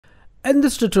In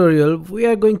this tutorial, we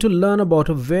are going to learn about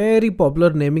a very popular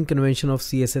naming convention of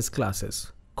CSS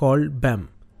classes called BEM,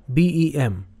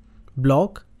 B-E-M,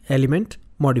 block, element,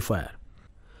 modifier.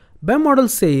 BEM model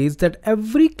says that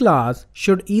every class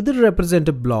should either represent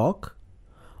a block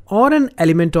or an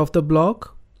element of the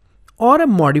block or a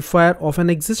modifier of an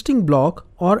existing block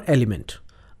or element.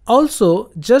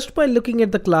 Also, just by looking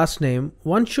at the class name,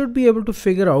 one should be able to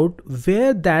figure out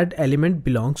where that element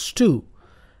belongs to.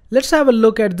 Let's have a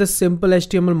look at this simple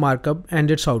HTML markup and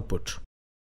its output.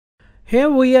 Here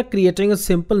we are creating a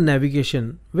simple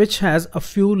navigation which has a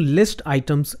few list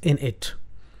items in it.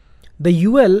 The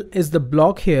UL is the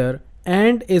block here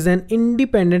and is an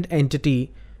independent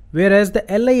entity, whereas the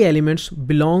LI elements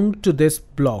belong to this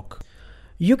block.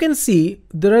 You can see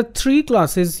there are three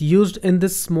classes used in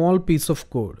this small piece of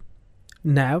code.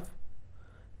 Nav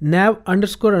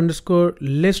underscore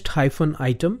list hyphen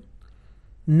item,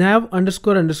 nav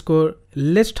underscore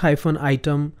list hyphen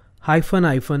item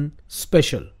hyphen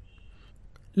special.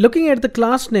 Looking at the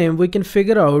class name, we can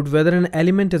figure out whether an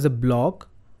element is a block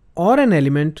or an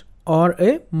element or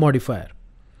a modifier.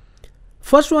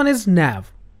 First one is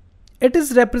nav. It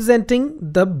is representing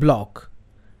the block.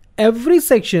 Every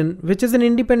section which is an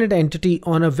independent entity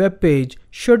on a web page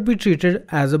should be treated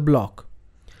as a block.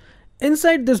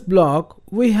 Inside this block,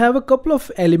 we have a couple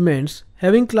of elements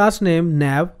having class name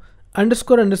nav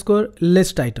underscore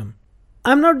list item.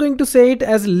 I'm not going to say it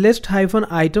as list hyphen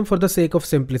item for the sake of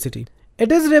simplicity.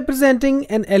 It is representing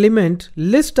an element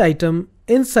list item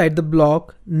inside the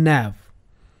block nav.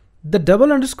 The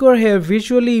double underscore here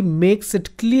visually makes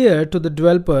it clear to the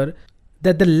developer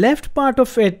that the left part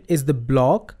of it is the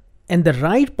block and the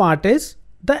right part is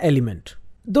the element.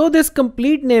 Though this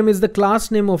complete name is the class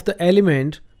name of the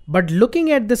element, but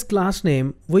looking at this class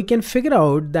name, we can figure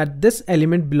out that this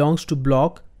element belongs to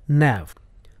block nav.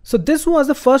 So this was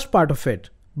the first part of it,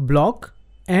 block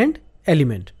and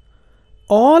element.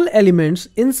 All elements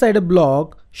inside a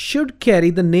block should carry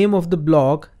the name of the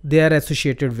block they are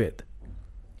associated with.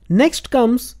 Next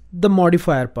comes the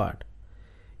modifier part.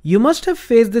 You must have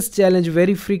faced this challenge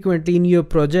very frequently in your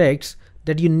projects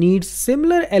that you need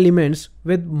similar elements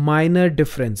with minor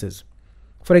differences.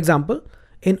 For example,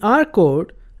 in our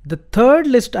code, the third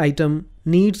list item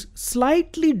needs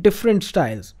slightly different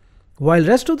styles, while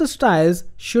rest of the styles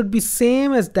should be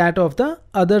same as that of the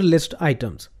other list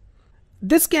items.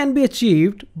 This can be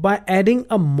achieved by adding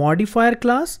a modifier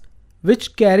class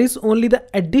which carries only the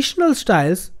additional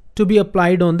styles to be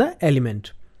applied on the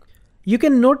element. You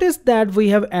can notice that we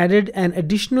have added an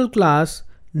additional class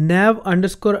nav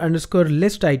underscore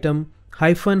list item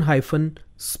hyphen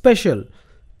special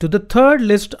to the third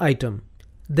list item.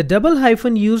 The double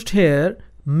hyphen used here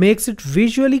makes it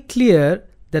visually clear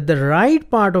that the right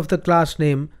part of the class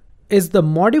name is the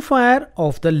modifier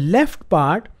of the left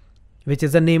part, which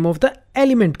is the name of the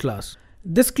element class.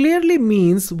 This clearly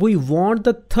means we want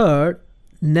the third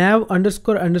nav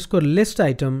underscore list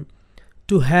item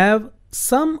to have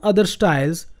some other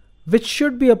styles which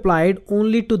should be applied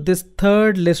only to this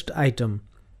third list item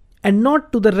and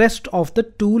not to the rest of the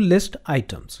two list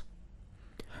items.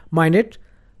 Mind it,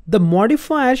 the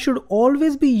modifier should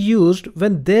always be used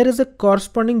when there is a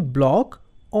corresponding block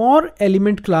or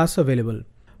element class available.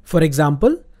 For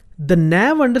example, the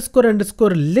nav underscore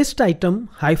list item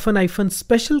hyphen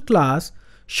special class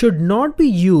should not be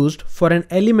used for an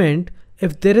element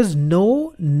if there is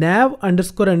no nav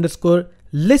underscore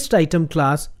list item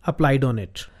class applied on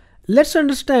it. Let's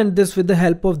understand this with the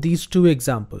help of these two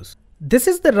examples. This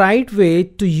is the right way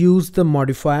to use the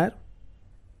modifier,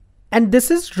 and this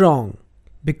is wrong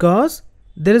because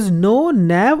there is no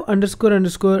nav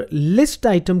underscore list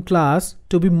item class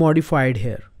to be modified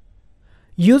here.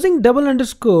 Using double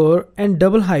underscore and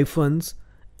double hyphens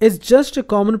is just a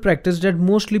common practice that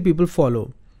mostly people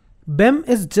follow. BEM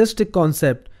is just a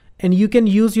concept and you can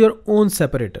use your own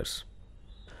separators.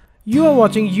 You are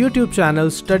watching YouTube channel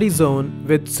Study Zone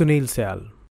with Sunil Syal.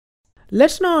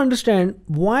 Let's now understand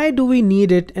why do we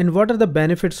need it and what are the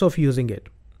benefits of using it.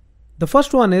 The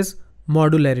first one is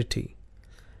modularity.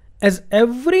 As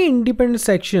every independent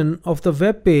section of the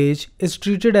web page is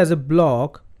treated as a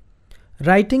block,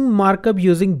 writing markup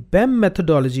using BEM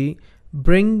methodology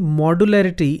brings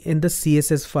modularity in the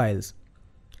CSS files.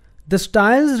 The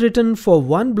styles written for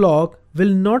one block will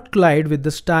not collide with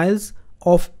the styles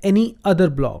of any other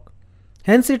block.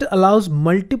 Hence, it allows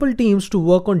multiple teams to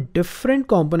work on different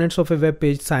components of a web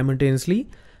page simultaneously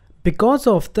because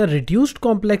of the reduced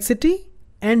complexity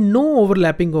and no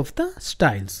overlapping of the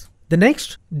styles. The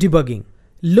next, debugging.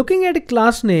 Looking at a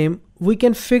class name, we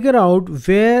can figure out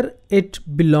where it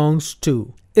belongs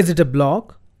to. Is it a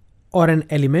block or an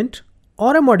element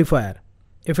or a modifier?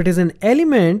 If it is an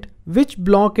element, which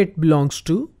block it belongs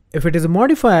to. If it is a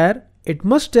modifier, it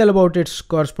must tell about its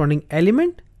corresponding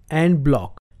element and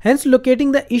block. Hence,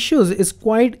 locating the issues is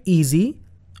quite easy.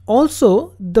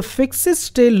 Also, the fixes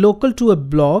stay local to a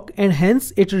block and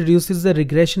hence it reduces the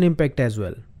regression impact as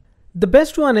well. The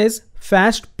best one is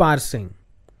fast parsing.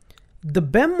 The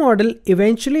BEM model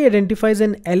eventually identifies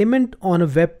an element on a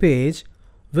web page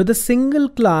with a single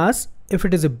class if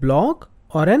it is a block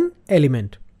or an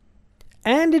element.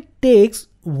 And it takes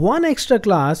one extra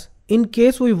class in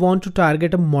case we want to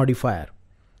target a modifier.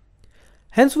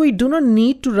 Hence, we do not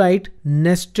need to write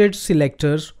nested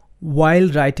selectors while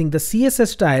writing the CSS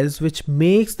styles, which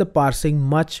makes the parsing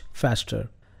much faster.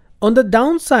 On the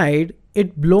downside,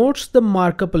 it bloats the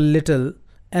markup a little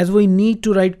as we need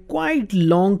to write quite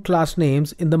long class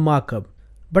names in the markup.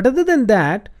 But other than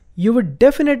that, you would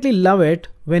definitely love it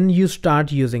when you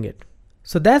start using it.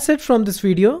 So that's it from this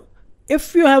video.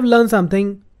 If you have learned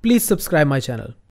something, please subscribe my channel.